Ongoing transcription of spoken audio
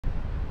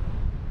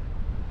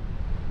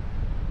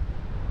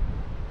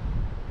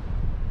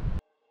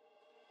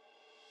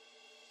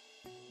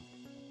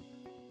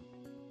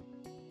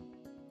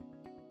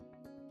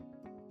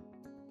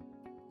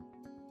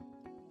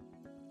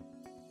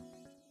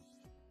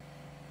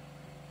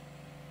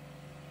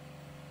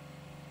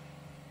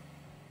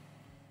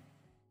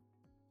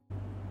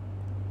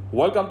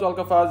Welcome to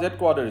Kafaah's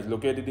headquarters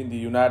located in the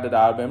United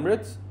Arab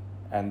Emirates,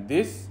 and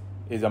this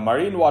is a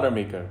marine water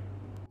maker.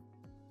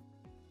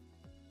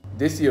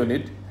 This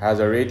unit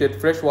has a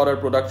rated freshwater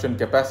production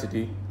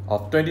capacity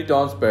of 20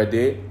 tons per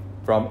day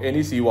from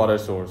any seawater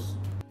source.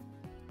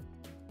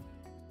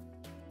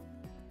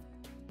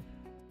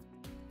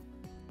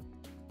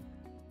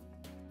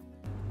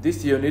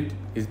 This unit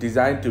is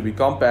designed to be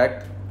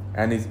compact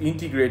and is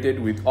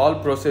integrated with all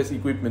process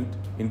equipment,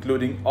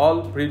 including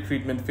all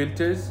pre-treatment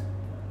filters,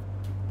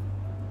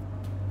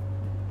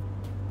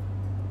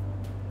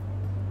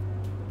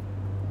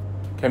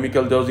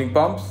 chemical dosing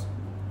pumps,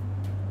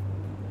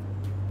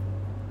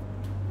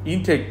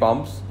 intake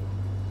pumps,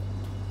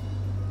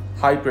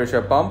 high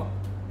pressure pump,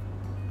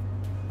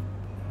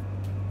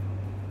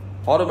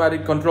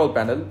 automatic control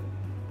panel,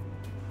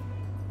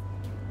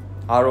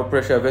 RO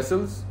pressure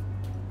vessels,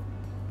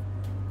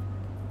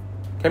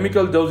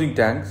 chemical dosing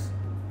tanks,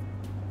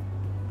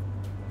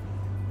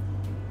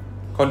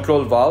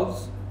 control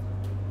valves,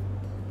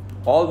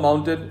 all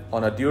mounted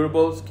on a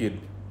durable skid.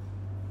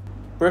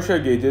 Pressure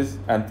gauges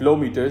and flow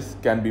meters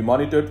can be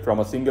monitored from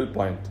a single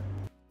point.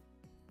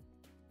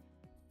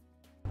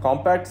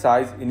 Compact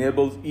size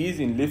enables ease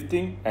in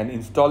lifting and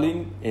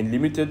installing in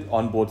limited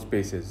onboard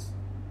spaces.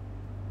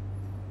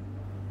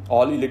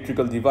 All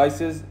electrical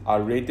devices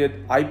are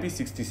rated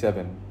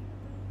IP67.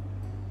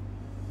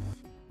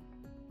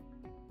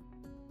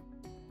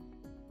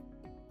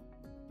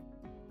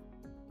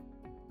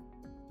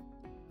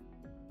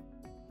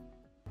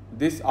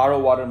 This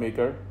RO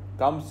Watermaker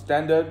comes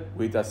standard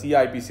with a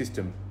CIP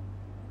system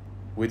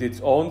with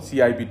its own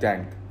CIP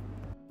tank.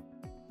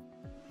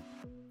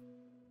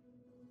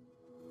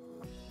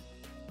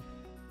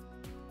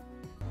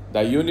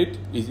 The unit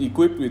is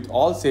equipped with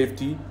all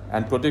safety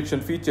and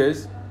protection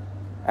features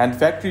and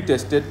factory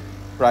tested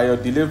prior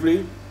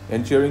delivery,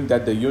 ensuring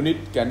that the unit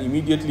can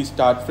immediately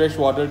start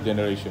freshwater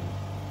generation.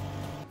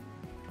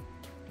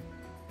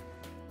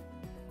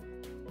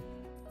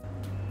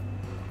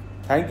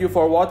 Thank you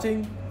for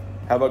watching.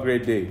 Have a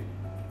great day.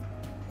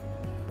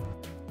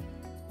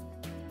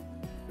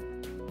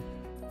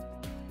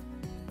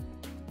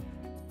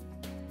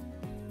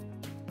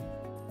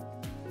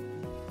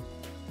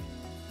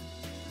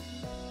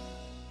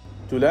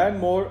 To learn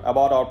more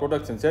about our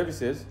products and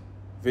services,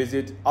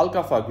 visit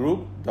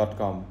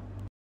alkafaahgroup.com.